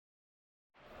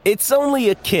It's only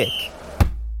a kick,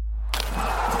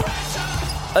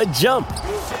 a jump,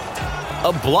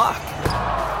 a block.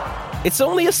 It's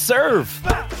only a serve.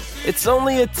 It's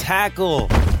only a tackle,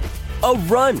 a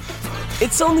run.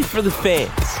 It's only for the fans.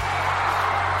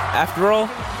 After all,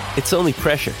 it's only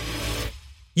pressure.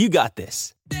 You got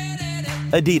this.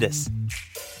 Adidas.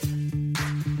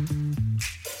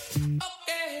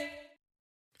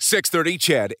 630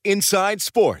 CHED Inside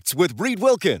Sports with Reed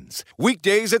Wilkins.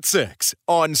 Weekdays at 6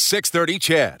 on 630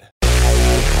 CHED.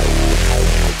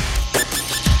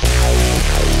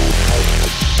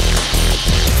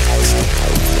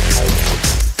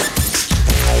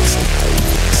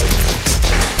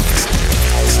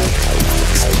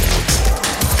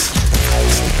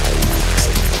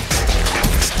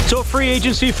 So free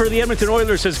agency for the Edmonton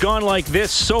Oilers has gone like this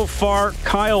so far.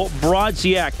 Kyle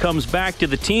Brodziak comes back to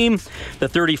the team. The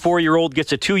 34-year-old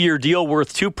gets a 2-year deal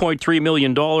worth $2.3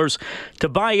 million.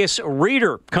 Tobias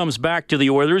Rieder comes back to the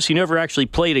Oilers. He never actually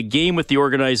played a game with the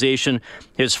organization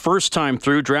his first time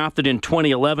through. Drafted in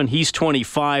 2011. He's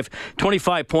 25.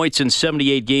 25 points in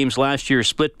 78 games last year,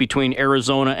 split between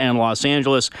Arizona and Los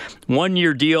Angeles.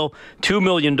 1-year deal, $2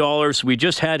 million. We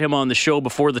just had him on the show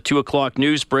before the 2 o'clock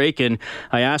news break, and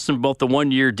I asked him about the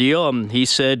 1-year deal. He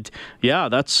said, yeah,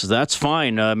 that's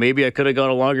fine. Maybe I could have got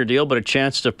a longer deal, but a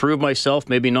chance to prove myself,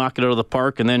 maybe knock it out of the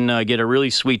park, and then get a really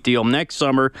sweet deal next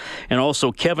summer. And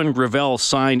also Kevin Gravel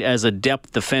signed as a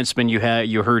depth defenseman.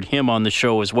 You heard him on the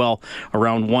show as well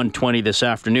around 1:20 this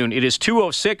afternoon. It is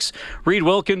 2:06. Reed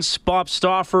Wilkins, Bob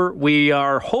Stauffer. We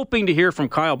are hoping to hear from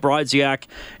Kyle Brodziak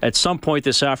at some point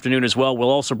this afternoon as well.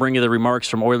 We'll also bring you the remarks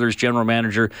from Oilers general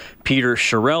manager Peter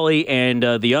Chiarelli.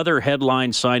 And the other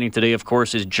headline signing today, of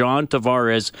course, is John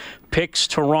Tavares picks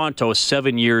Toronto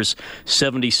 7 years,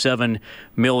 $77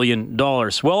 million.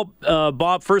 Well,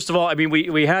 Bob, first of all, I mean,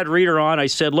 we had Reeder on. I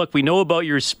said, look, we know about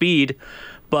your speed,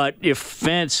 but if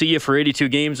fans see you for 82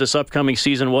 games this upcoming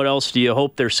season, what else do you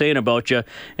hope they're saying about you?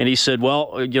 And he said,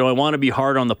 well, I want to be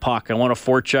hard on the puck. I want to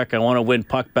forecheck. I want to win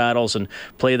puck battles and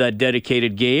play that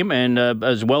dedicated game, and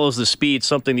as well as the speed,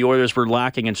 something the Oilers were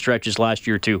lacking in stretches last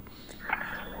year too.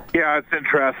 Yeah, it's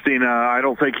interesting. I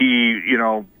don't think he,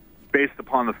 based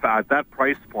upon the fact, that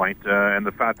price point and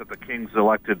the fact that the Kings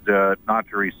elected not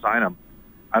to re-sign him,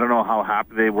 I don't know how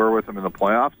happy they were with him in the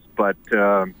playoffs, but,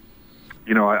 I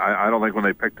don't think when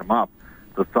they picked him up,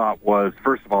 the thought was,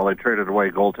 first of all, they traded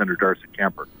away goaltender Darcy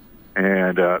Kemper,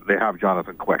 and they have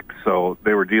Jonathan Quick, so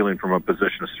they were dealing from a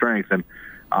position of strength, and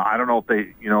I don't know if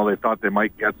they thought they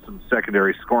might get some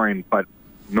secondary scoring, but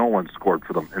no one scored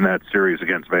for them in that series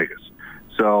against Vegas.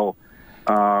 So,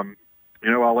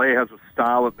 LA has a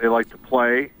style that they like to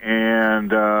play, and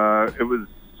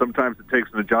sometimes it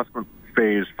takes an adjustment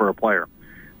phase for a player.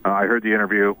 I heard the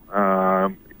interview.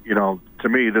 To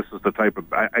me, this is the type of,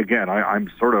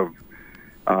 I'm sort of,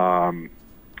 I'm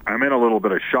in a little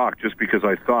bit of shock just because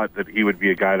I thought that he would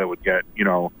be a guy that would get,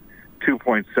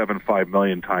 $2.75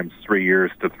 million times 3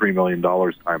 years to $3 million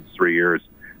times 3 years.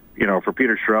 For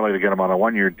Peter Chiarelli to get him on a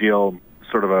 1-year deal,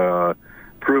 sort of a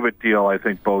prove-it deal, I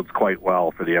think bodes quite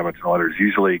well for the Edmonton Oilers.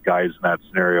 Usually guys in that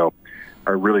scenario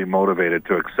are really motivated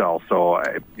to excel. So,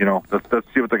 let's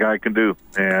see what the guy can do.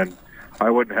 And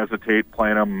I wouldn't hesitate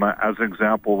playing him as an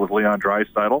example with Leon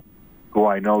Draisaitl, who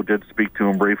I know did speak to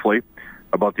him briefly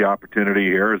about the opportunity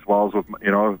here, as well as with,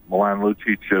 Milan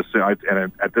Lucic.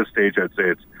 And at this stage, I'd say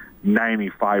it's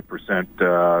 95%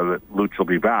 that Luch will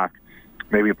be back.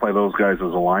 Maybe play those guys as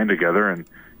a line together, and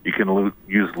you can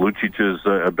use Lucic's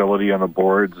ability on the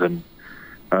boards and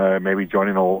maybe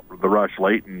joining the rush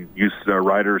late and use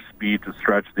Ryder's speed to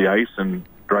stretch the ice and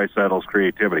Draisaitl's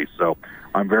creativity. So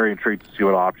I'm very intrigued to see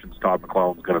what options Todd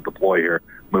McLellan's going to deploy here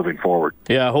moving forward.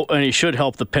 Yeah, and he should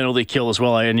help the penalty kill as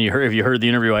well. And if you heard the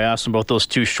interview, I asked him about those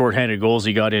 2 shorthanded goals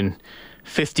he got in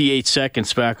 58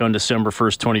 seconds back on December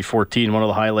 1st, 2014. One of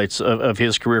the highlights of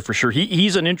his career for sure.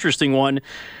 He's an interesting one.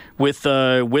 With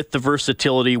the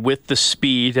versatility, with the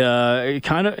speed,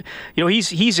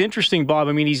 he's interesting, Bob.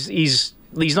 I mean, he's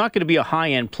not going to be a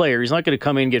high-end player. He's not going to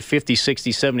come in and get 50,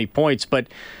 60, 70 points. But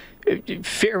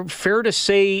fair to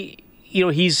say,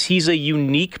 he's a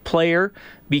unique player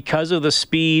because of the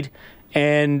speed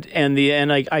and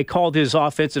I called his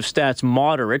offensive stats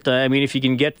moderate. I mean, if you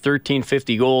can get 13,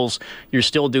 50 goals, you're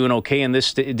still doing okay in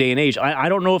this day and age. I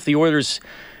don't know if the Oilers.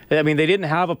 I mean, they didn't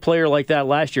have a player like that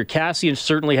last year. Kassian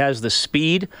certainly has the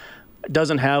speed,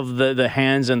 doesn't have the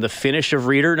hands and the finish of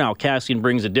Rieder. Now, Kassian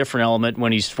brings a different element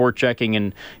when he's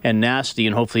forechecking and nasty,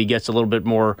 and hopefully he gets a little bit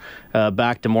more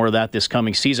back to more of that this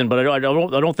coming season. But I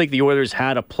don't think the Oilers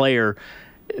had a player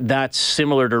that's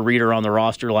similar to Rieder on the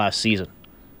roster last season.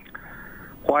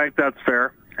 Well, I think that's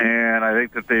fair. And I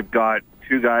think that they've got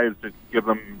two guys that give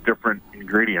them different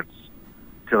ingredients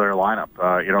to their lineup.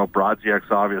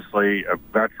 Brodziak's obviously a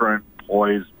veteran,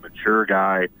 poised, mature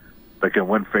guy that can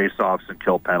win faceoffs and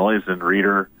kill penalties, and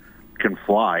Reeder can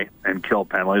fly and kill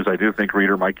penalties. I do think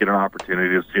Reeder might get an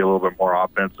opportunity to see a little bit more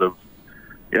offensive.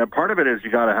 Yeah, part of it is you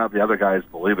got to have the other guys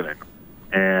believe in him.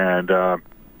 And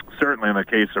certainly in the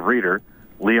case of Reeder,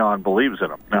 Leon believes in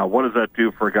him. Now, what does that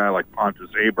do for a guy like Pontus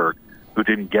Aberg, who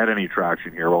didn't get any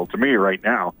traction here? Well, to me right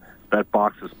now, that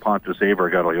boxes Pontus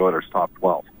Aberg out of the Oilers' top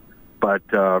 12. But,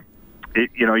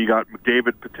 you got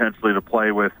McDavid potentially to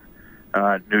play with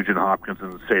Nugent Hopkins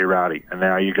and Say Rowdy. And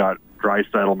now you got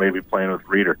Draisaitl maybe playing with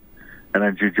Reeder. And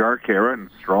then Jujhar Khaira and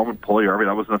Strome and Puljujarvi,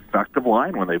 that was an effective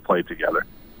line when they played together.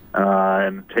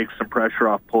 And takes some pressure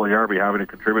off Puljujarvi having to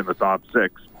contribute in the top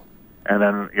six. And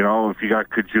then, if you got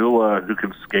Kajula who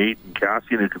can skate and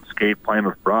Kassian who can skate playing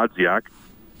with Brodziak,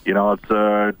 it's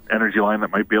an energy line that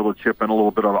might be able to chip in a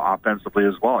little bit of offensively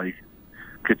as well.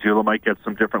 Kajula might get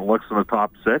some different looks in the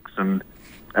top six, and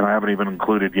I haven't even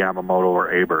included Yamamoto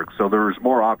or Aberg. So there's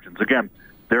more options. Again,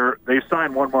 they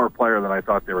signed one more player than I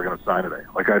thought they were going to sign today.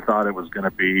 Like, I thought it was going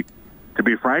to be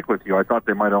frank with you, I thought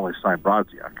they might only sign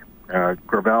Brodziak.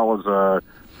 Gravel is a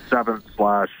seventh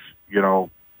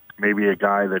 / maybe a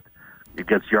guy that it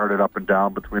gets yarded up and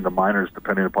down between the minors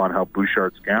depending upon how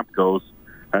Bouchard's camp goes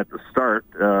at the start.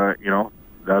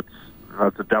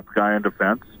 That's a depth guy in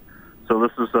defense. So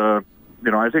this is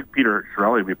I think Peter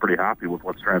Chiarelli would be pretty happy with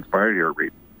what's transpired here,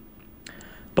 Reed.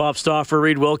 Bob Stauffer,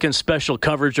 Reed Wilkins, special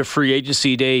coverage of Free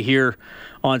Agency Day here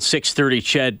on 630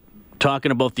 CHED.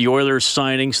 Talking about the Oilers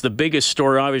signings, the biggest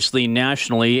story obviously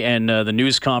nationally, and the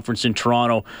news conference in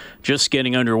Toronto just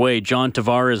getting underway. John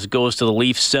Tavares goes to the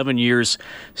Leafs, 7 years,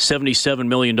 $77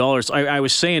 million. I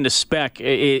was saying to Spec,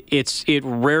 it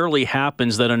rarely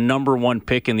happens that a number one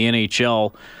pick in the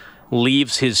NHL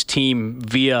leaves his team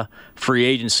via free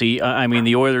agency. I mean,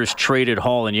 the Oilers traded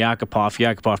Hall and Yakupov.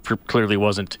 Yakupov clearly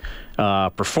wasn't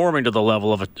performing to the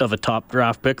level of a top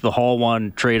draft pick. The Hall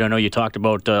one trade, I know you talked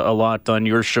about a lot on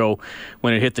your show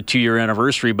when it hit the 2-year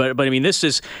anniversary. But I mean, this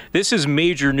is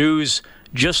major news.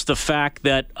 Just the fact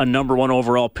that a number one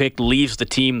overall pick leaves the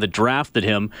team that drafted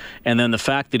him, and then the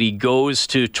fact that he goes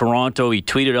to Toronto. He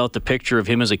tweeted out the picture of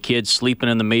him as a kid sleeping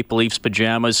in the Maple Leafs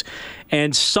pajamas.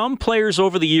 And some players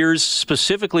over the years,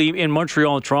 specifically in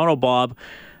Montreal and Toronto, Bob,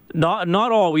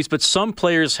 not always, but some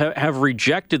players have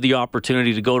rejected the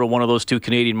opportunity to go to one of those two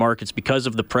Canadian markets because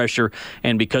of the pressure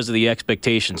and because of the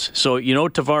expectations. So,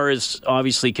 Tavares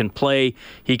obviously can play,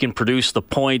 he can produce the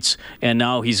points, and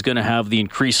now he's going to have the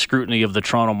increased scrutiny of the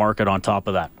Toronto market on top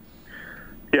of that.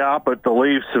 Yeah, but the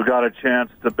Leafs have got a chance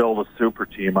to build a super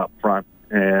team up front,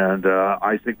 and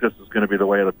I think this is going to be the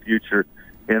way of the future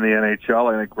in the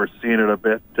NHL. I think we're seeing it a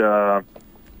bit...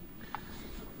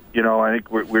 I think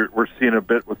we're seeing a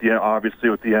bit with the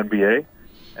NBA,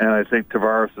 and I think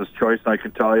Tavares' choice. And I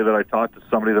can tell you that I talked to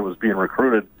somebody that was being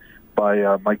recruited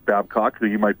by Mike Babcock, who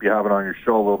you might be having on your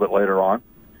show a little bit later on,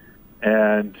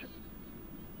 and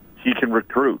he can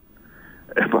recruit.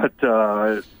 But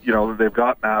they've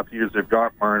got Matthews, they've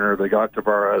got Marner, they got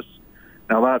Tavares.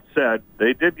 Now that said,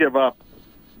 they did give up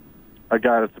a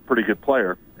guy that's a pretty good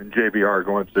player in JVR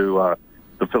going to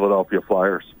the Philadelphia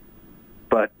Flyers,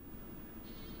 but.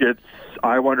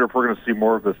 I wonder if we're going to see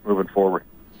more of this moving forward.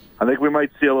 I think we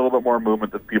might see a little bit more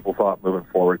movement than people thought moving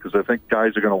forward, because I think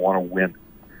guys are going to want to win.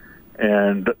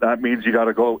 And that means you got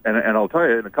to go. And I'll tell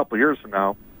you, in a couple of years from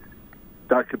now,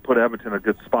 that could put Edmonton in a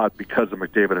good spot because of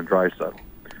McDavid and Draisaitl.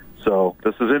 So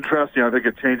this is interesting. I think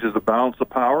it changes the balance of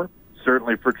power,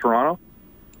 certainly for Toronto.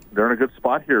 They're in a good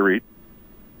spot here, Reed.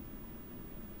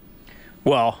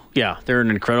 Well, yeah, they're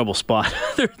in an incredible spot.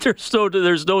 There's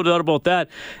no doubt about that.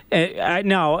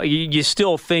 Now, you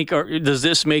still think, does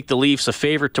this make the Leafs a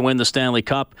favorite to win the Stanley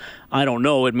Cup? I don't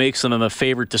know. It makes them a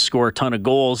favorite to score a ton of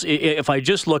goals. If I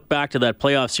just look back to that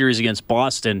playoff series against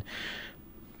Boston,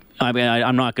 I mean,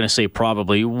 I'm not going to say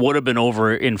probably, would have been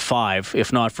over in 5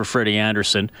 if not for Freddie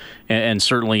Anderson. And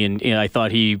certainly, I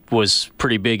thought he was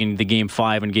pretty big in the Game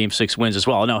 5 and Game 6 wins as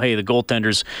well. Now, hey, the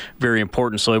goaltender's very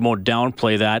important, so I won't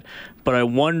downplay that. But I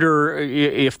wonder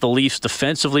if the Leafs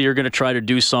defensively are going to try to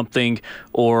do something,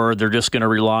 or they're just going to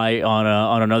rely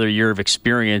on another year of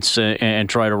experience and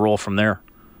try to roll from there.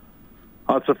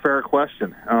 That's a fair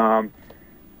question. And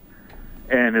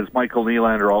is Michael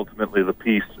Nylander ultimately the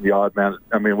piece, the odd man?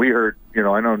 I mean, we heard,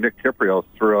 I know Nick Kypreos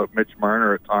threw out Mitch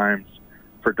Marner at times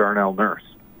for Darnell Nurse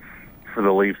for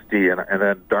the Leafs D, and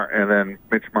then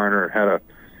Mitch Marner had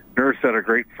Nurse had a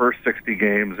great first 60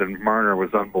 games, and Marner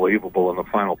was unbelievable in the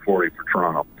final 40 for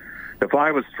Toronto. If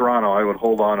I was Toronto, I would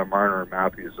hold on to Marner and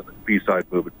Matthews, and the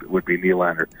B-side move would be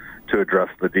Nylander to address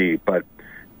the D. But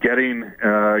getting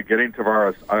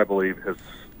Tavares, I believe, has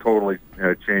totally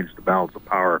changed the balance of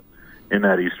power in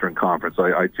that Eastern Conference.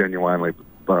 I genuinely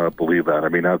believe that. I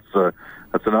mean,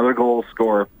 that's another goal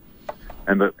scorer,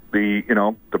 and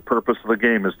the purpose of the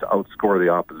game is to outscore the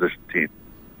opposition team.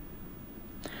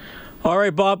 All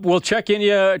right, Bob, we'll check in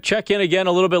again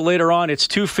a little bit later on. It's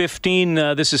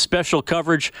 2:15. This is special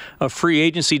coverage of Free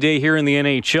Agency Day here in the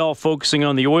NHL, focusing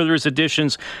on the Oilers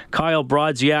additions, Kyle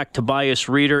Brodziak, Tobias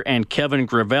Rieder, and Kevin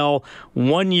Gravel.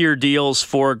 1-year deals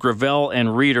for Gravel and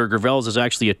Rieder. Gravel's is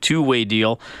actually a 2-way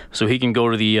deal, so he can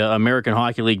go to the American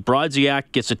Hockey League.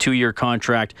 Brodziak gets a 2-year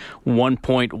contract,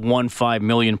 $1.15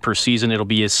 million per season. It'll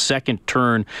be his second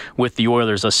turn with the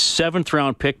Oilers. A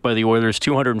 7th-round pick by the Oilers,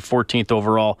 214th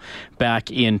overall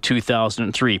back in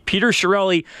 2003. Peter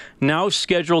Chiarelli now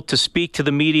scheduled to speak to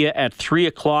the media at 3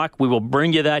 o'clock. We will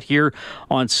bring you that here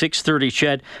on 6:30,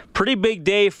 Ched. Pretty big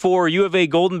day for U of A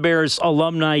Golden Bears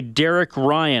alumni Derek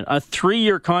Ryan. A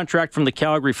 3-year contract from the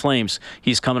Calgary Flames.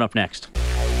 He's coming up next.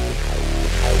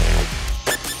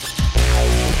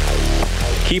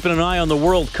 Keeping an eye on the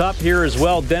World Cup here as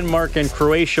well. Denmark and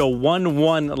Croatia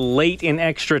 1-1 late in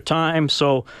extra time,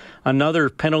 so another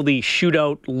penalty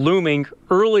shootout looming.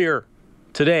 Earlier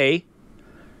today,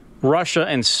 Russia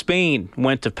and Spain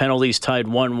went to penalties, tied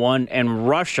 1-1, and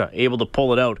Russia able to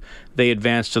pull it out. They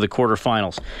advanced to the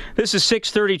quarterfinals. This is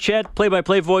 6:30, Chet,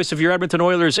 play-by-play voice of your Edmonton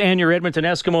Oilers and your Edmonton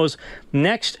Eskimos.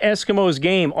 Next Eskimos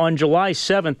game on July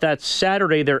 7th, that's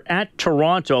Saturday. They're at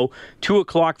Toronto, 2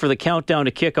 o'clock for the countdown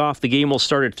to kick off. The game will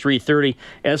start at 3:30.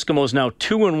 Eskimos now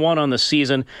 2-1 on the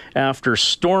season after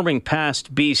storming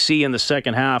past BC in the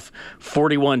second half,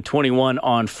 41-21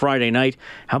 on Friday night.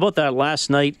 How about that last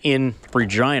night in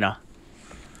Regina?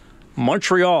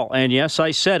 Montreal, and yes,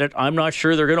 I said it, I'm not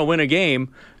sure they're going to win a game.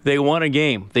 They won a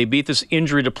game. They beat this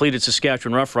injury-depleted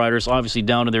Saskatchewan Roughriders, obviously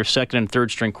down to their second and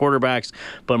third string quarterbacks,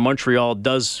 but Montreal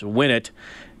does win it.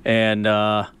 And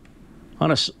on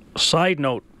a side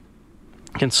note,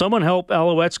 can someone help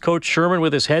Alouettes coach Sherman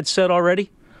with his headset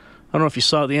already? I don't know if you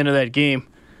saw the end of that game.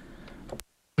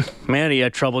 Man, he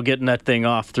had trouble getting that thing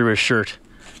off through his shirt.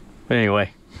 But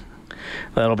anyway,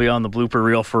 that'll be on the blooper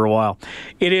reel for a while.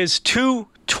 It is 2:20.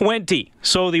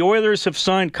 So the Oilers have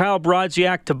signed Kyle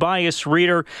Brodziak, Tobias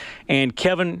Rieder, and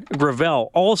Kevin Gravel.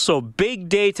 Also, big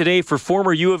day today for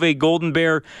former U of A Golden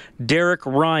Bear Derek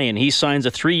Ryan. He signs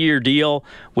a 3-year deal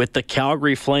with the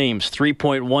Calgary Flames,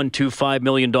 $3.125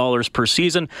 million per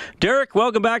season. Derek,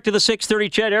 welcome back to the 6:30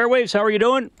 Ched Airwaves. How are you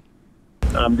doing?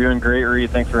 I'm doing great, Reed.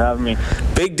 Thanks for having me.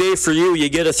 Big day for you. You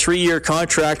get a 3-year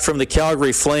contract from the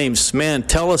Calgary Flames. Man,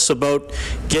 tell us about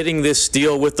getting this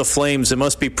deal with the Flames. It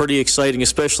must be pretty exciting,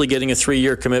 especially getting a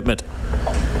 3-year commitment.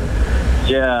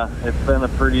 Yeah, it's been a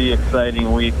pretty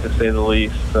exciting week, to say the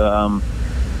least. It's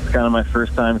kind of my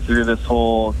first time through this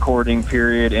whole courting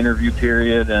period, interview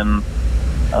period, and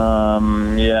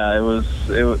it was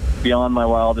beyond my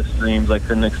wildest dreams. I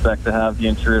couldn't expect to have the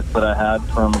interest that I had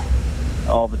from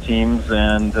all the teams,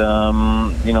 and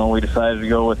we decided to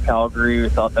go with Calgary. We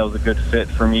thought that was a good fit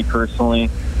for me personally.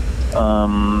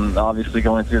 Obviously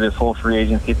going through this whole free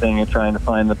agency thing and trying to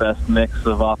find the best mix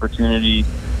of opportunity,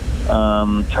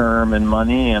 term and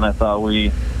money, and I thought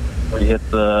we hit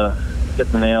the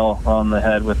nail on the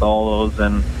head with all those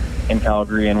in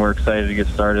Calgary, and we're excited to get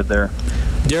started there.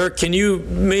 Derek, can you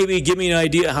maybe give me an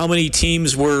idea how many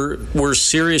teams were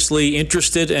seriously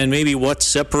interested, and maybe what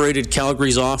separated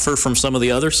Calgary's offer from some of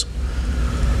the others?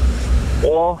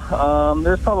 Well,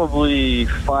 there's probably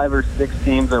 5 or 6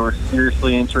 teams that were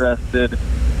seriously interested.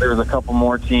 There was a couple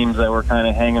more teams that were kind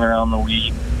of hanging around the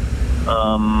weeds.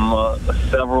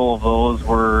 Several of those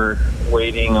were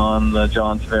waiting on the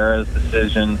John Tavares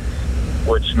decision,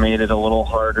 which made it a little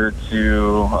harder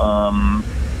to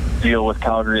deal with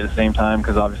Calgary at the same time,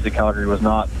 because obviously Calgary was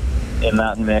not in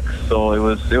that mix. So it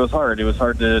was hard. It was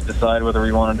hard to decide whether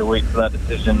we wanted to wait for that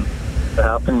decision to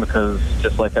happen, because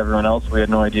just like everyone else, we had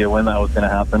no idea when that was going to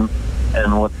happen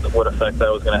and what effect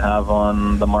that was going to have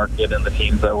on the market and the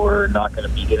teams that were not going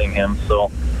to be getting him.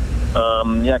 So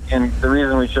and the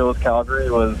reason we chose Calgary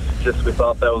was just we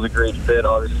thought that was a great fit.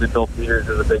 Obviously Bill Peters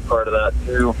is a big part of that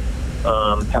too.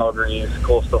 Calgary is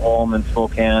close to home in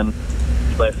Spokane.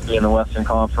 It's nice to be in the Western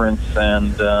Conference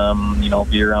and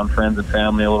be around friends and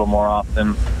family a little more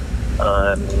often.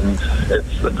 And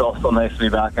it's also nice to be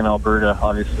back in Alberta.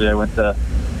 Obviously, I went to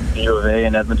the U of A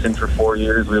in Edmonton for 4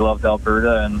 years. We loved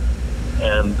Alberta, and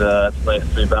it's nice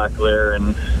to be back there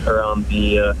and around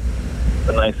the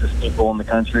nicest people in the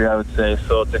country, I would say.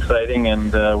 So it's exciting,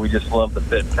 and we just love the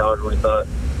fit in Calgary. We thought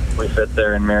we fit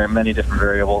there in many different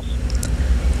variables.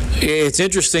 It's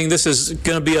interesting. This is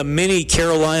going to be a mini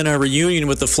Carolina reunion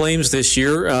with the Flames this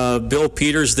year. Bill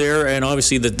Peters there, and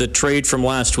obviously the trade from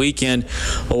last weekend.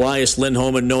 Elias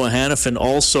Lindholm and Noah Hannafin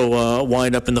also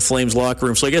wind up in the Flames locker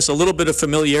room. So I guess a little bit of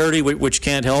familiarity, which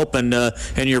can't help, and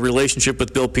your relationship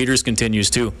with Bill Peters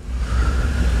continues too.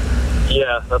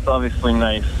 Yeah, that's obviously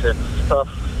nice. It's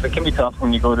tough. It can be tough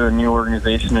when you go to a new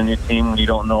organization, a new team, when you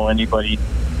don't know anybody.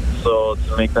 So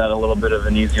to make that a little bit of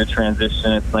an easier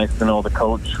transition, it's nice to know the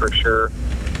coach for sure,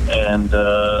 and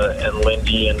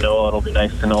Lindy and Noah. It'll be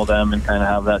nice to know them and kind of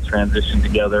have that transition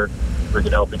together. We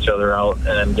can help each other out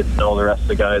and get to know the rest of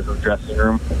the guys in the dressing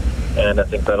room, and I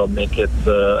think that'll make it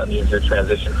an easier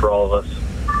transition for all of us.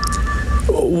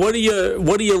 What do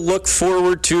you look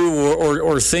forward to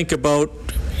or think about?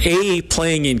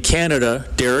 Playing in Canada,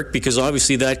 Derek, because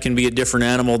obviously that can be a different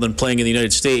animal than playing in the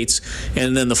United States.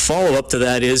 And then the follow-up to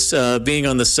that is being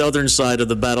on the southern side of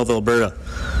the Battle of Alberta.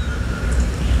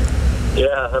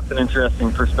 Yeah, that's an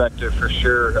interesting perspective for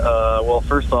sure. Well,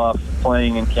 first off,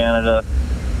 playing in Canada,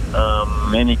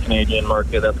 any Canadian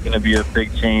market, that's going to be a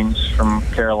big change from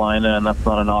Carolina, and that's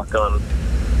not a knock on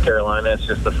Carolina. It's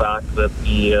just the fact that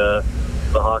the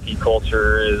hockey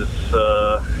culture is,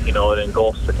 it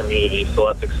engulfs the community, so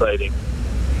that's exciting.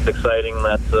 It's exciting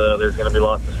that there's going to be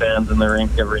lots of fans in the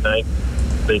rink every night.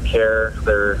 They care,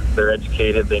 they're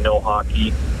educated, they know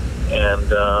hockey, and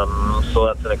so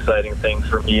that's an exciting thing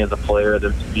for me as a player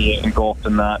to be engulfed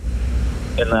in that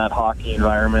hockey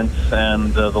environment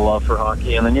and the love for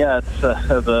hockey. And then, it's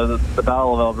the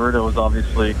Battle of Alberta was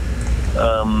obviously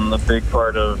a big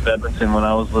part of Edmonton when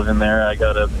I was living there. I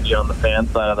got to be on the fan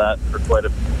side of that for quite a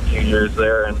few years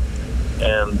there, and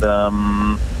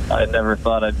I never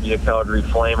thought I'd be a Calgary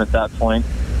Flame at that point,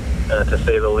 to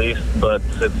say the least. But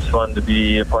it's fun to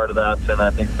be a part of that, and I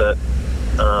think that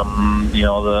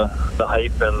the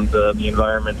hype and the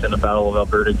environment in the Battle of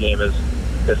Alberta game is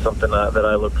something that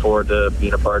I look forward to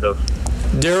being a part of.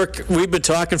 Derek, we've been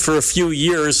talking for a few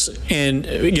years, and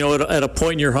at a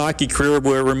point in your hockey career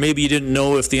where maybe you didn't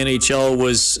know if the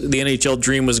NHL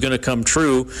dream was going to come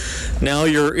true. Now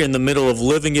you're in the middle of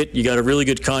living it. You got a really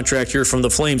good contract here from the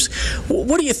Flames.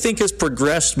 What do you think has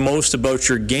progressed most about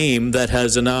your game that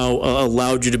has now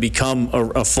allowed you to become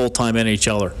a full-time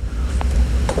NHLer?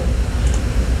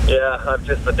 Yeah, I've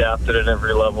just adapted at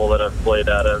every level that I've played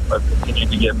at. I've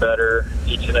continued to get better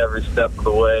each and every step of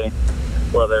the way,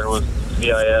 whether it was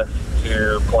CIS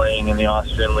to playing in the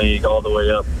Austrian League all the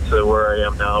way up to where I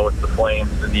am now with the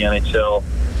Flames in the NHL.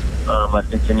 I've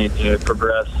continued to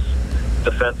progress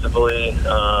defensively.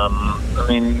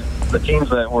 The teams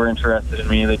that were interested in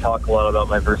me, they talk a lot about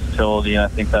my versatility, and I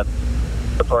think that's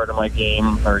the part of my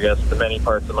game, or I guess the many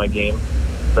parts of my game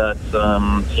that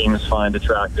teams find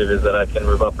attractive, is that I can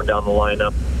move up and down the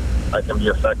lineup. I can be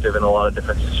effective in a lot of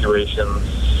different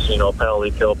situations,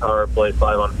 penalty kill, power play,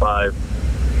 5-on-5,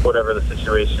 whatever the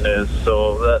situation is.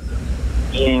 So that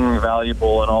being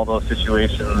valuable in all those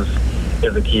situations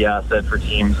is a key asset for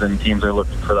teams, and teams are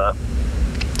looking for that.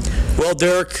 Well,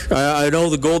 Derek, I know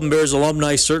the Golden Bears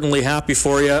alumni certainly happy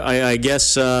for you. I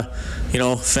guess,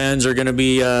 fans are going to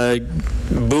be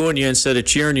booing you instead of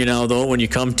cheering you now, though, when you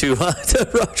come to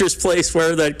Rogers Place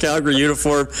wearing that Calgary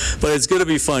uniform. But it's going to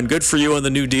be fun. Good for you on the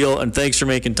new deal, and thanks for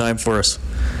making time for us.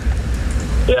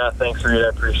 Yeah, thanks, Reed. I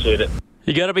appreciate it.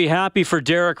 You got to be happy for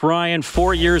Derek Ryan.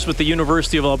 4 years with the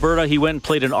University of Alberta. He went and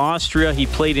played in Austria. He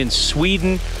played in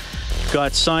Sweden.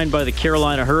 Got signed by the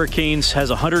Carolina Hurricanes.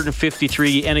 Has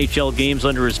 153 NHL games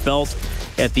under his belt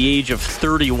at the age of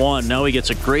 31. Now he gets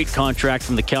a great contract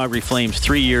from the Calgary Flames.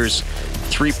 3 years,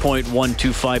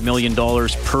 $3.125 million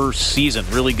per season.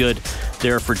 Really good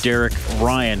there for Derek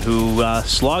Ryan, who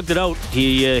slogged it out.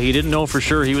 He didn't know for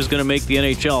sure he was going to make the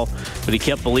NHL, but he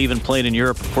kept believing, playing in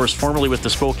Europe. Of course, formerly with the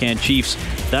Spokane Chiefs.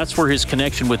 That's where his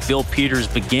connection with Bill Peters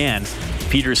began.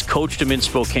 Peters coached him in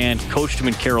Spokane, coached him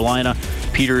in Carolina.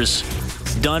 Peters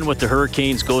done with the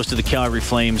Hurricanes, goes to the Calgary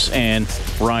Flames, and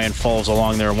Ryan falls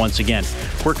along there once again.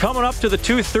 We're coming up to the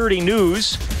 2:30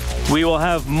 news. We will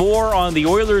have more on the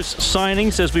Oilers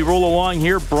signings as we roll along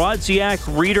here. Brodziak,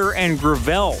 Reeder, and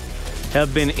Gravel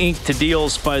have been inked to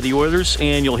deals by the Oilers,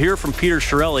 and you'll hear from Peter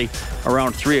Chiarelli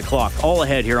around 3 o'clock. All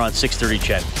ahead here on 630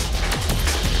 CHED.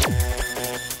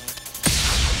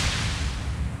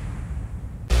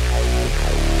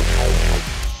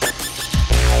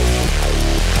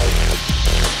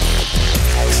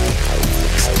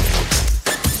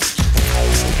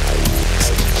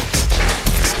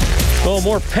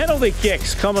 More penalty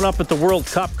kicks coming up at the World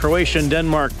Cup. Croatia and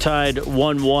Denmark tied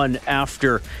 1-1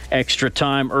 after extra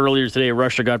time. Earlier today,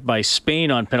 Russia got by Spain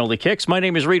on penalty kicks. My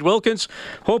name is Reed Wilkins.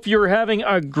 Hope you're having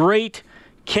a great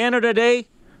Canada Day.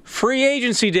 Free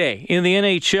agency day in the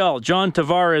NHL. John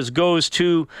Tavares goes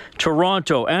to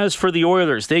Toronto. As for the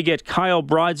Oilers, they get Kyle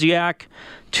Brodziak,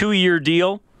 2-year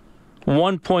deal,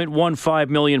 $1.15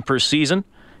 million per season.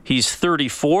 He's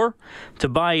 34.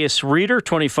 Tobias Reeder,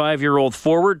 25-year-old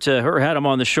forward, had him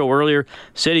on the show earlier,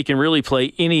 said he can really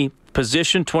play any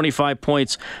position, 25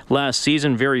 points last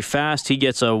season, very fast. He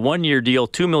gets a 1-year deal,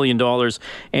 $2 million.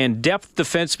 And depth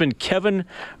defenseman Kevin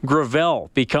Gravel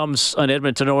becomes an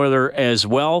Edmonton Oiler as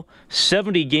well.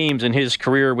 70 games in his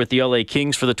career with the LA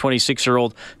Kings for the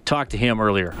 26-year-old. Talked to him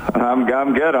earlier. I'm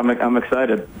good. I'm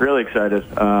excited, really excited.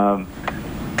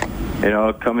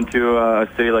 Coming to a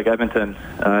city like Edmonton,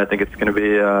 I think it's going to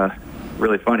be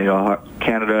really fun.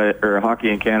 Hockey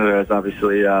in Canada is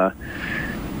obviously,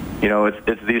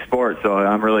 it's the sport. So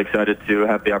I'm really excited to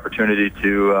have the opportunity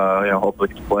to, hopefully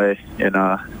play in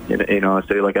a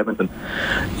city like Edmonton.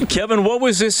 Kevin, what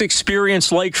was this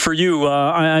experience like for you?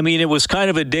 It was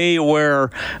kind of a day where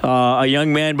a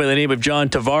young man by the name of John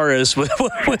Tavares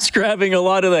was grabbing a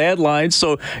lot of the headlines.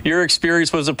 So your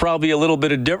experience was probably a little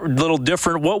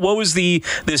different. What was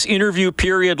this interview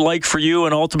period like for you,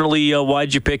 and ultimately, why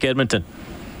did you pick Edmonton?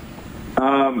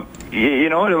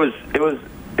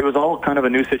 It was all kind of a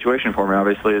new situation for me.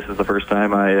 Obviously, this is the first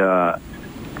time I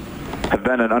have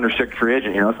been an unrestricted free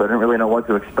agent, so I didn't really know what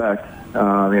to expect.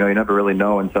 You never really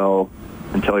know until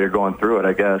you're going through it,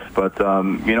 I guess. But,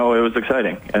 it was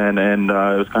exciting, and it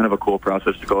was kind of a cool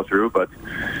process to go through. But,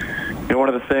 one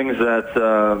of the things that,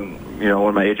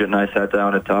 when my agent and I sat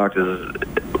down and talked is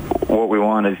what we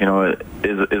want is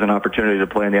an opportunity to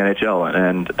play in the NHL,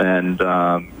 and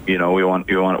we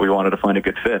wanted to find a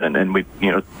good fit, and we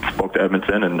spoke to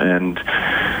Edmonton, and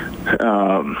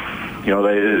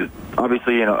they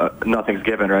obviously nothing's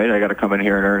given, right? I got to come in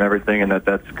here and earn everything, and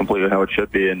that's completely how it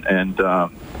should be, and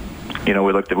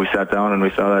we sat down and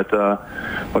we saw that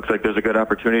looks like there's a good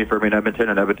opportunity for me in Edmonton,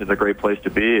 and Edmonton's a great place to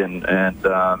be, and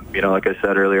like I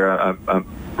said earlier, I'm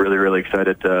really, really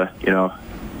excited to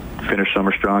finish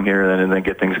summer strong here and then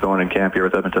get things going in camp here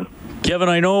with Edmonton. Kevin,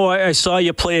 I know I saw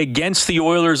you play against the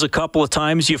Oilers a couple of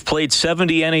times. You've played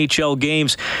 70 NHL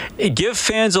games. Give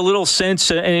fans a little sense,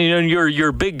 and you're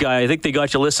a big guy. I think they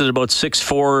got you listed at about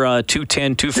 6'4",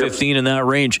 210, 215 yep. in that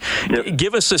range. Yep.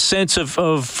 Give us a sense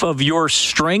of your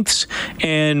strengths,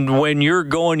 and when you're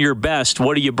going your best,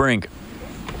 what do you bring?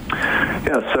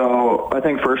 Yeah, so I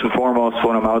think first and foremost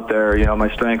when I'm out there,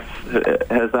 my strength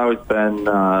has always been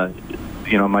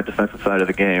my defensive side of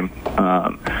the game.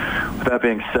 With that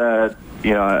being said,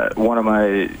 another one of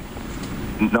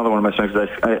my strengths is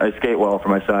I skate well for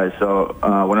my size. So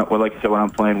like you said, when I'm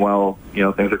playing well,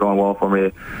 things are going well for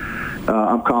me.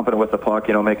 I'm confident with the puck,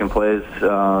 making plays.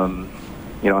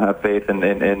 Have faith in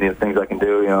the things I can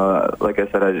do. Like I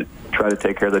said, I try to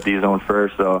take care of the D zone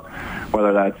first. So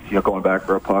whether that's going back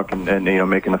for a puck and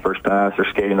making the first pass or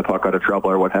skating the puck out of trouble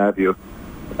or what have you.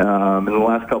 In the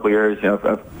last couple of years,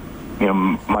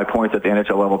 my points at the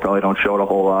NHL level probably don't show it a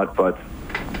whole lot, but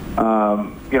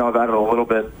I've added a little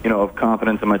bit, of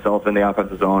confidence in myself in the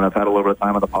offensive zone. I've had a little bit of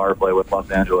time on the power play with Los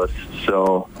Angeles.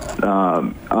 So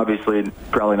obviously,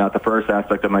 probably not the first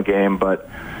aspect of my game, but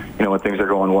when things are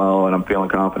going well and I'm feeling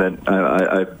confident,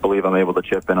 I believe I'm able to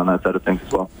chip in on that side of things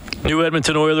as well. New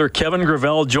Edmonton Oiler Kevin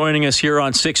Gravel joining us here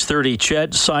on 630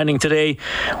 CHED, signing today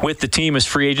with the team as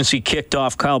free agency kicked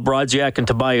off. Kyle Brodziak and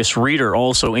Tobias Reeder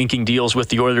also inking deals with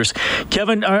the Oilers.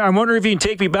 Kevin, I'm wondering if you can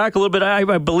take me back a little bit.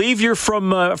 I believe you're from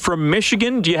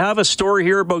Michigan. Do you have a story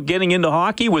here about getting into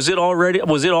hockey? Was it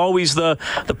always the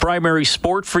primary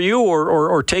sport for you,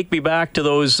 or take me back to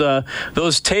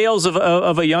those tales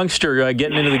of a youngster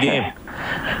getting into the game?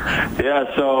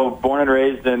 Yeah, so born and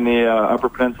raised in the Upper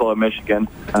Peninsula of Michigan.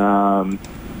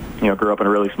 Grew up in a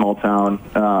really small town.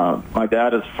 My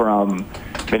dad is from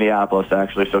Minneapolis,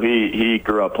 actually, so he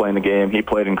grew up playing the game. He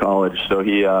played in college, so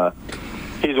he's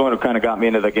the one who kind of got me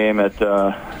into the game at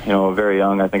very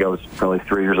young. I think I was probably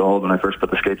 3 years old when I first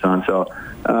put the skates on. So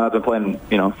I've been playing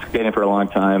skating for a long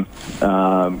time.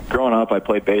 Growing up, I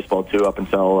played baseball too up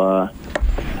until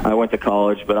I went to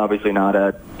college, but obviously not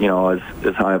at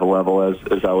as high of a level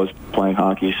as I was playing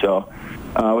hockey. So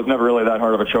it was never really that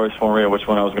hard of a choice for me which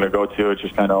one I was going to go to. It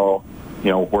just kind of all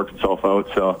worked itself out.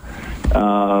 So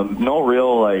no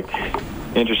real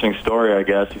interesting story, I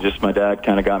guess. Just my dad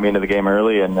kind of got me into the game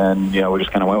early, and then we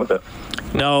just kind of went with it.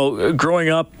 Now, growing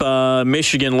up,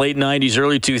 Michigan, late 90s,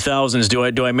 early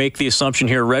 2000s, do I make the assumption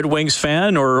here, Red Wings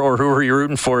fan, or who were you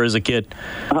rooting for as a kid?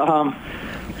 Well,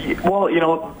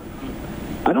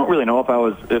 I don't really know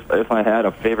if I had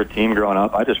a favorite team growing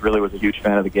up. I just really was a huge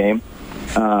fan of the game.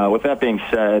 With that being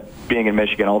said, being in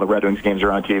Michigan, all the Red Wings games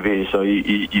are on TV, so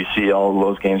you see all of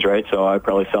those games, right? So I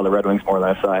probably saw the Red Wings more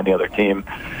than I saw any other team.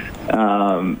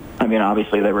 I mean,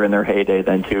 obviously they were in their heyday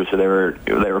then too, so they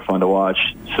were fun to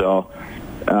watch. So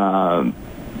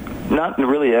not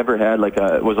really ever had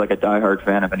was a diehard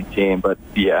fan of any team, but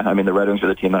yeah, I mean the Red Wings are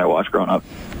the team that I watched growing up.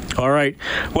 All right.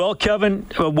 Well, Kevin,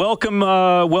 welcome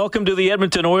to the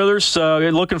Edmonton Oilers.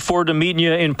 Looking forward to meeting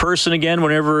you in person again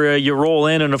whenever you roll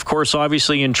in, and of course,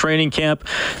 obviously in training camp.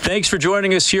 Thanks for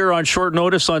joining us here on short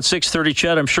notice on 6:30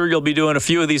 Ched. I'm sure you'll be doing a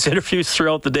few of these interviews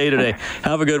throughout the day today.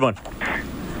 Have a good one.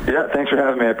 Yeah, thanks for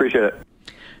having me. I appreciate it.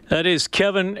 That is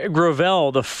Kevin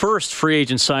Gravel, the first free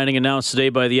agent signing announced today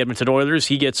by the Edmonton Oilers.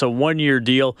 He gets a one-year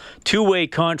deal, two-way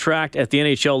contract at the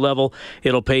NHL level.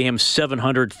 It'll pay him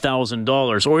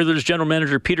 $700,000. Oilers general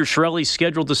manager Peter Chiarelli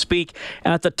scheduled to speak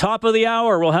at the top of the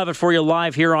hour. We'll have it for you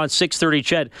live here on 6:30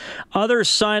 Ched. Other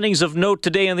signings of note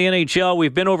today in the NHL.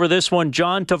 We've been over this one.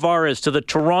 John Tavares to the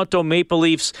Toronto Maple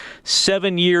Leafs,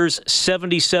 7 years,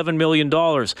 $77 million.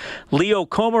 Leo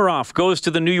Komarov goes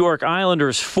to the New York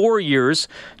Islanders, 4 years,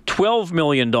 $12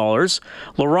 million.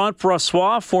 Laurent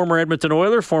Brossoit, former Edmonton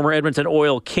Oiler, former Edmonton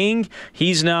Oil King.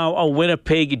 He's now a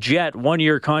Winnipeg Jet,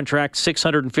 one-year contract,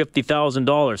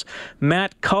 $650,000.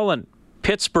 Matt Cullen,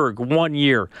 Pittsburgh, 1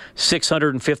 year,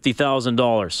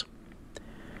 $650,000.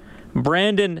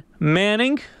 Brandon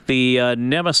Manning, the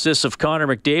nemesis of Connor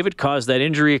McDavid, caused that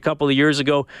injury a couple of years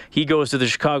ago. He goes to the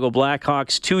Chicago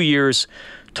Blackhawks, 2 years,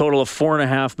 total of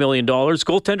 $4.5 million.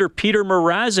 Goaltender Peter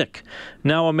Mrazek,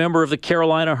 now a member of the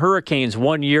Carolina Hurricanes,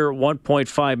 1 year,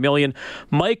 $1.5 million.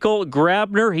 Michael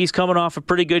Grabner, he's coming off a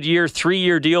pretty good year,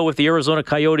 3-year deal with the Arizona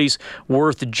Coyotes,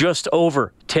 worth just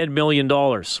over $10 million.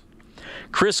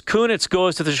 Chris Kunitz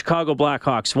goes to the Chicago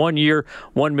Blackhawks, 1 year,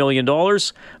 $1 million.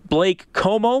 Blake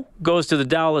Como goes to the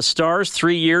Dallas Stars,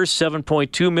 3 years,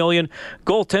 $7.2 million.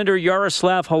 Goaltender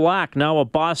Yaroslav Halak, now a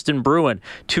Boston Bruin,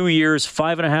 2 years,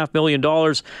 $5.5 million.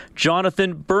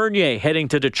 Jonathan Bernier heading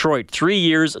to Detroit, 3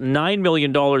 years, $9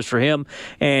 million for him.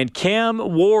 And Cam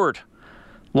Ward,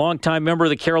 longtime member of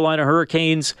the Carolina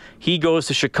Hurricanes, he goes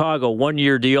to Chicago, 1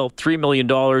 year deal, $3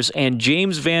 million. And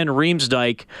James Van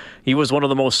Riemsdyk, he was one of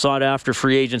the most sought-after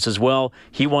free agents as well.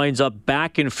 He winds up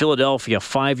back in Philadelphia,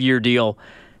 5-year deal,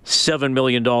 $7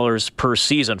 million per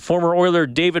season. Former Oiler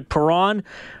David Perron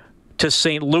to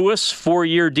St. Louis,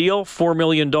 4-year deal, $4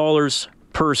 million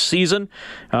per season.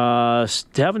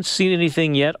 Haven't seen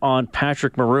anything yet on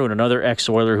Patrick Maroon, another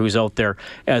ex-Oiler who's out there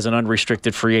as an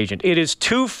unrestricted free agent. It is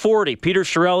 2:40. Peter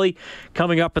Chiarelli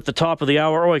coming up at the top of the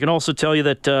hour. Oh, I can also tell you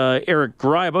that Eric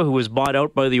Greiba, who was bought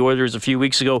out by the Oilers a few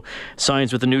weeks ago,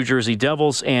 signs with the New Jersey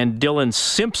Devils. And Dylan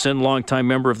Simpson, longtime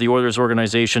member of the Oilers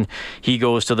organization, he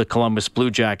goes to the Columbus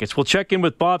Blue Jackets. We'll check in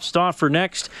with Bob Stauffer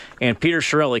next, and Peter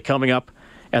Chiarelli coming up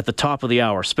at the top of the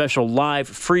hour. Special live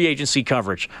free agency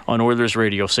coverage on Oilers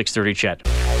Radio, 6:30 Ched.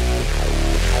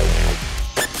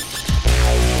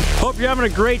 Hope you're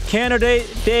having a great Canada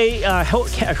Day. I hope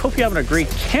you're having a great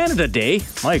Canada Day.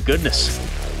 My goodness.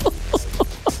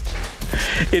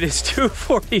 It is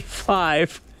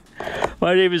 2:45.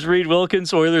 My name is Reed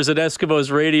Wilkins, Oilers at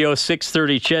Eskimos Radio,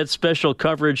 6:30 Ched. Special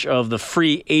coverage of the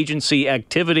free agency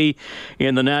activity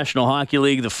in the National Hockey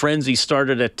League. The frenzy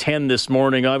started at 10 this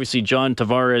morning. Obviously, John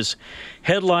Tavares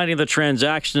headlining the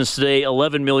transactions today,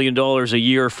 $11 million a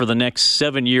year for the next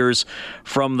 7 years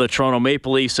from the Toronto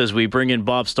Maple Leafs. As we bring in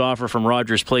Bob Stauffer from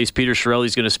Rogers Place, Peter Chiarelli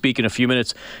is going to speak in a few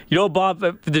minutes. You know, Bob,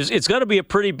 it's got to be a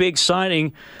pretty big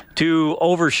signing to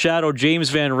overshadow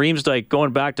James Van Riemsdyk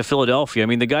going back to Philadelphia. I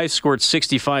mean, the guy scored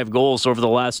 65 goals over the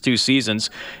last 2 seasons,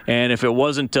 and if it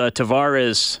wasn't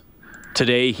Tavares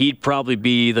today, he'd probably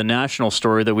be the national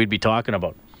story that we'd be talking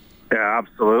about. Yeah,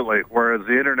 absolutely. Whereas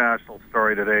the international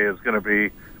story today is going to be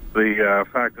the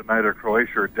fact that neither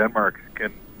Croatia or Denmark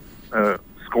can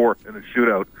score in a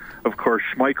shootout. Of course,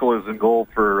 Schmeichel is in goal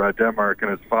for Denmark,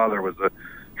 and his father was a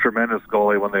tremendous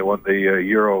goalie when they won the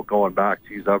Euro going back.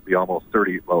 Geez, that would be almost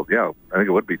 30. Well, yeah, I think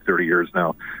it would be 30 years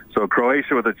now. So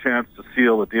Croatia with a chance to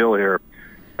seal the deal here,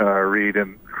 Reed.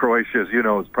 And Croatia, as you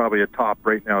know, is probably a top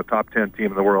 10 team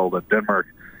in the world. And Denmark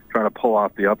trying to pull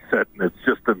off the upset, and it's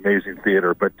just amazing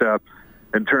theater. But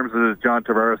in terms of the John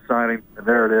Tavares signing, and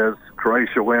there it is,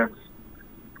 Croatia wins.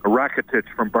 Rakitic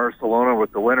from Barcelona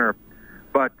with the winner.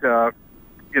 But,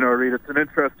 Reed, it's an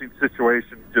interesting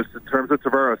situation just in terms of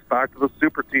Tavares back to the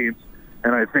super teams.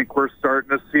 And I think we're starting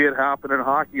to see it happen in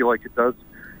hockey like it does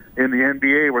in the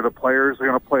NBA, where the players are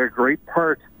going to play a great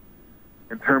part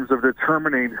in terms of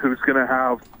determining who's going to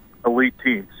have elite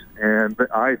teams. And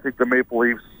I think the Maple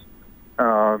Leafs,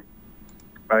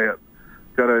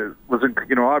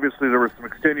 obviously there were some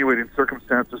extenuating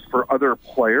circumstances for other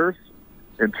players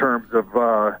in terms of,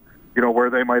 where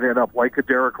they might end up, like a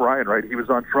Derek Ryan, right? He was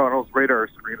on Toronto's radar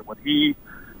screen. When he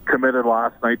committed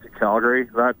last night to Calgary,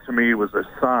 that to me was a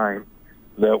sign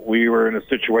that we were in a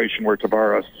situation where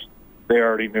they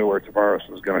already knew where Tavares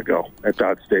was going to go at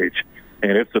that stage.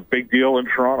 And it's a big deal in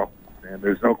Toronto, and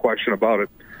there's no question about it.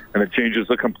 And it changes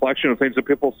the complexion of things that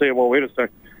people say, well, wait a sec,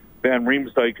 Van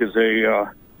Riemsdyk is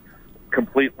a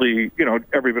completely,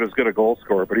 every bit as good a goal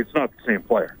scorer, but he's not the same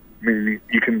player. I mean,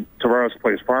 Tavares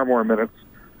plays far more minutes.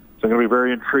 So I'm going to be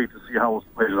very intrigued to see how this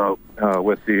plays out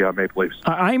with the Maple Leafs.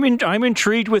 I'm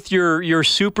intrigued with your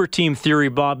super team theory,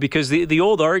 Bob, because the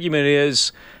old argument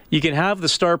is you can have the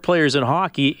star players in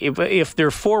hockey. If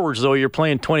they're forwards, though, you're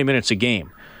playing 20 minutes a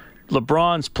game.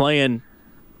 LeBron's playing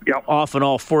off and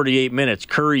all 48 minutes.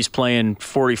 Curry's playing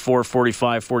 44,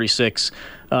 45, 46.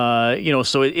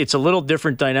 So it's a little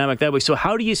different dynamic that way. So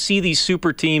how do you see these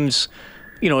super teams?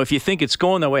 If you think it's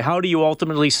going that way, how do you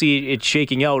ultimately see it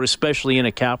shaking out, especially in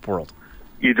a cap world?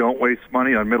 You don't waste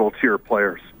money on middle-tier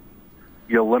players.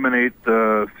 You eliminate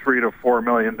the $3 to $4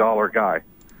 million guy.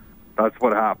 That's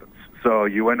what happens. So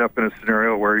you end up in a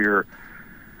scenario where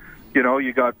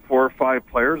you got 4 or 5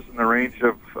 players in the range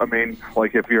of,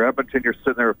 like if you're Edmonton, you're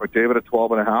sitting there with McDavid at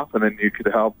 12.5, and then you could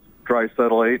have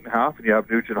Draisaitl 8.5, and you have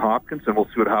Nugent Hopkins, and we'll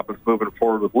see what happens moving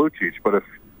forward with Lucic. But if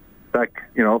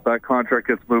that contract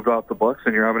gets moved off the books,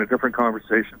 and you're having a different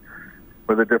conversation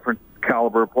with a different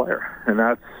caliber player.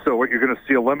 And so what you're going to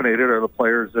see eliminated are the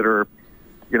players that are,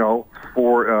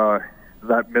 for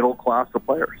that middle class of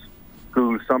players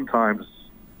who sometimes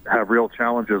have real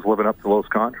challenges living up to those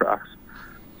contracts.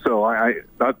 So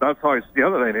that's how the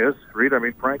other thing is, Reed,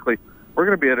 frankly, we're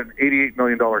going to be at an $88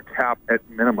 million cap at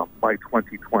minimum by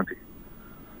 2020.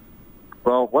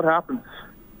 Well, what happens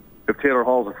if Taylor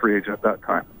Hall's a free agent at that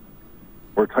time?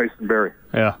 Or Tyson Barrie.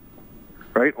 Yeah.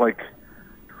 Right?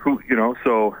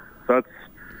 So that's,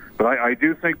 but I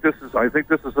do think this is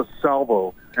a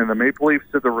salvo, and the Maple Leafs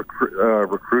did the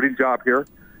recruiting job here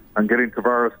on getting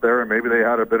Tavares there, and maybe they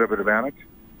had a bit of an advantage,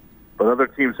 but other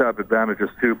teams have advantages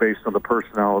too based on the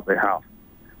personnel that they have.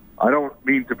 I don't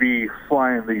mean to be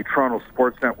flying the Toronto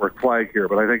Sports Network flag here,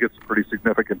 but I think it's a pretty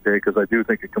significant day because I do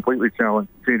think it completely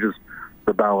changes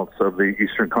the balance of the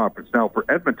Eastern Conference. Now, for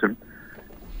Edmonton,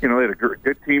 they had a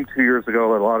good team 2 years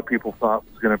ago that a lot of people thought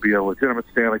was going to be a legitimate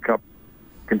Stanley Cup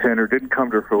contender. Didn't come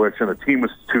to fruition. The team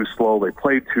was too slow. They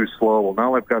played too slow. Well,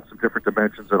 now they've got some different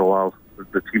dimensions that allows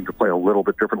the team to play a little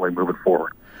bit differently moving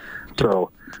forward. So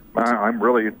I'm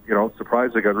really,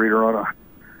 surprised they got Reeder on a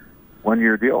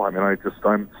one-year deal.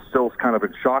 I'm still kind of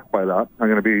in shock by that. I'm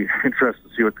going to be interested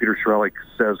to see what Peter Chiarelli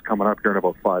says coming up here in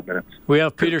about 5 minutes. We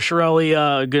have Peter Chiarelli,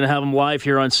 going to have him live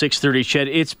here on 6:30. Ched,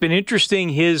 it's been interesting,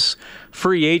 his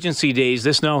free agency days.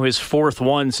 This now his 4th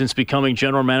one since becoming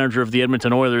general manager of the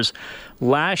Edmonton Oilers.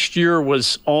 Last year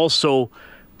was also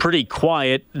pretty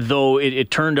quiet, though it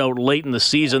turned out late in the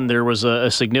season there was a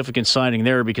significant signing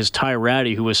there because Ty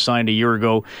Rattie, who was signed a year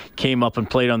ago, came up and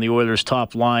played on the Oilers'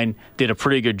 top line, did a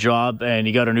pretty good job, and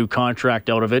he got a new contract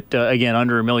out of it, again,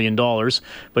 under $1 million,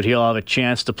 but he'll have a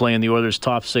chance to play in the Oilers'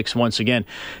 top 6 once again.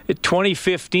 In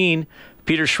 2015,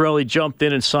 Peter Chiarelli jumped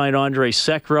in and signed Andre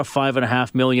Sekera,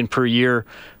 $5.5 million per year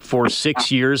for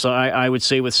 6 years. I would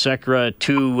say with Sekera,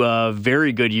 2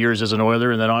 very good years as an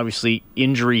Oiler, and then obviously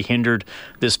injury hindered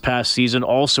this past season.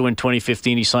 Also in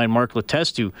 2015, he signed Mark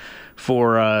Letestu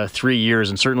for 3 years,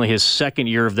 and certainly his second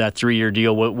year of that 3-year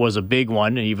deal was a big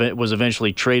one, and he was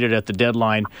eventually traded at the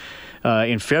deadline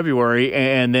in February.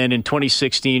 And then in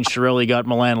 2016, Chiarelli got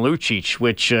Milan Lucic,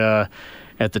 which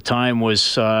at the time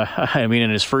was, in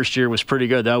his first year was pretty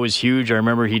good. That was huge. I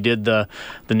remember he did the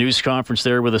news conference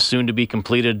there with a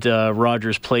soon-to-be-completed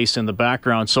Rogers Place in the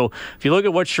background. So if you look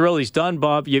at what Chiarelli's done,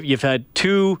 Bob, you've had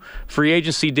 2 free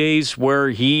agency days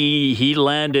where he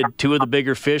landed 2 of the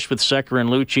bigger fish with Sekera and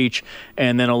Lucic,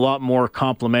 and then a lot more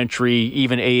complimentary,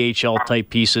 even AHL-type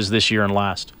pieces this year and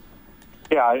last.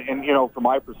 Yeah, and, from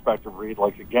my perspective, Reed,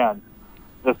 again,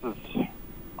 this is...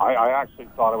 I actually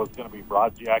thought it was going to be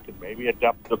Brodziak and maybe a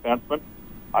depth defenseman.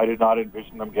 I did not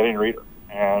envision them getting Reeder.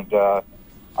 And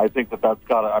I think that's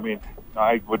got to,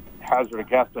 I would hazard a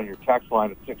guess on your text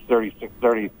line at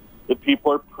 6:30 that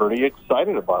people are pretty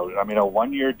excited about it. A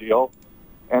 1-year deal,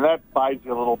 and that buys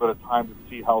you a little bit of time to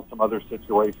see how some other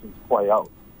situations play out.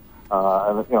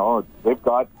 And, they've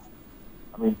got,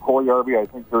 Puljujarvi, I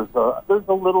think there's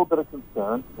a little bit of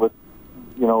concern with,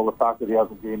 the fact that he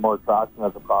hasn't gained more traction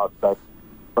as a prospect.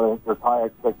 But I think there's high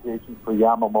expectations for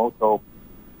Yamamoto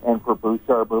and for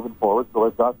Bouchard moving forward. So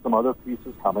they've got some other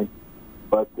pieces coming.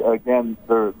 But again,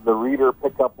 the Reeder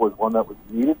pickup was one that was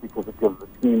needed because it gives the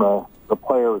team, the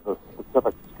player with a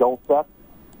specific skill set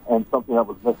and something that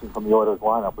was missing from the Oilers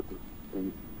lineup, which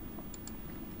is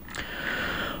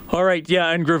All right,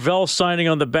 yeah, and Gravel signing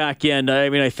on the back end. I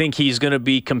mean, I think he's going to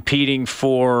be competing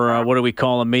for, what do we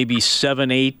call him, maybe 7,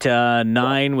 8,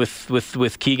 9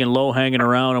 with Keegan Lowe hanging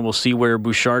around, and we'll see where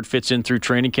Bouchard fits in through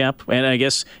training camp. And I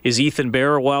guess, is Ethan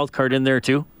Bear a wild card in there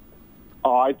too?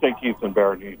 Oh, I think Ethan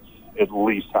Bear needs at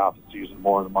least half a season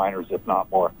more in the minors, if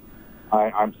not more.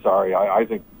 I'm sorry. I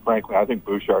think, frankly,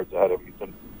 Bouchard's ahead of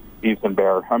Ethan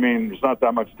Bear. I mean, there's not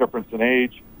that much difference in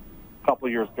age. Couple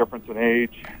of years difference in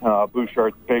age.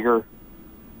 Bouchard's bigger.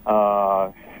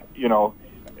 I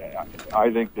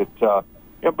think that.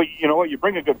 But you know what? You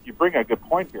bring a good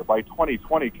point here. By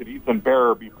 2020, could Ethan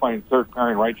Bear be playing third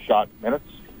pairing right shot minutes?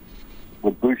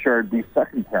 Would Bouchard be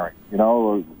second pairing? You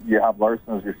know, you have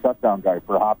Larson as your shutdown guy.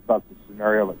 Perhaps that's a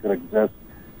scenario that could exist.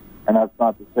 And that's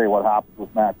not to say what happens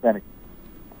with Matt Benning.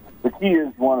 The key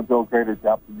is you want to build greater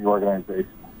depth in the organization,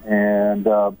 and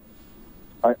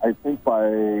I think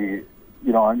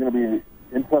I'm going to be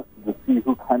interested to see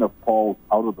who kind of falls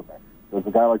out of the mix. There's a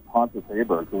guy like Pontus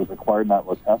Aberg who was acquired in that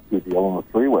Letestu deal in the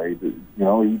three-way.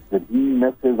 Did he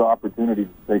miss his opportunity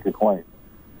to stake a claim?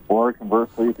 Or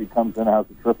conversely, if he comes in and has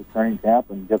a terrific training camp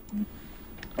and gets some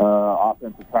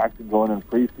offensive traction going in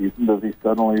preseason, does he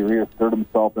suddenly reassert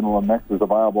himself into the mix as a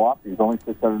viable option? He's only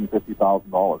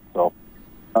 $650,000. So,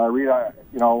 Reed, I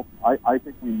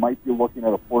think we might be looking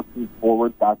at a 14th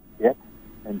forward. That's it.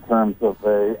 In terms of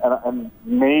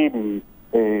maybe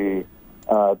a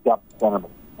depth centerman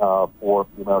for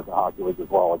the American Hockey League as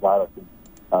well, a guy that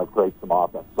can create some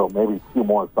offense. So maybe 2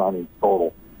 more signings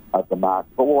total at the max.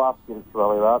 But we'll ask Peter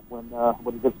Chiarelli that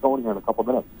when he gets going here in a couple of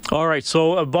minutes. All right.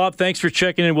 So, Bob, thanks for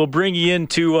checking in. We'll bring you in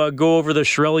to go over the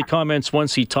Chiarelli comments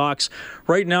once he talks.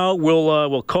 Right now,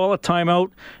 we'll call a timeout,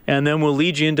 and then we'll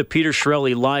lead you into Peter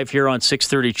Chiarelli live here on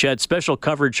 630 CHED. Special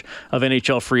coverage of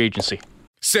NHL free agency.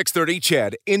 630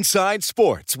 CHED Inside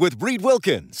Sports with Reed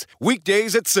Wilkins.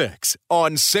 Weekdays at 6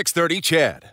 on 630 CHED.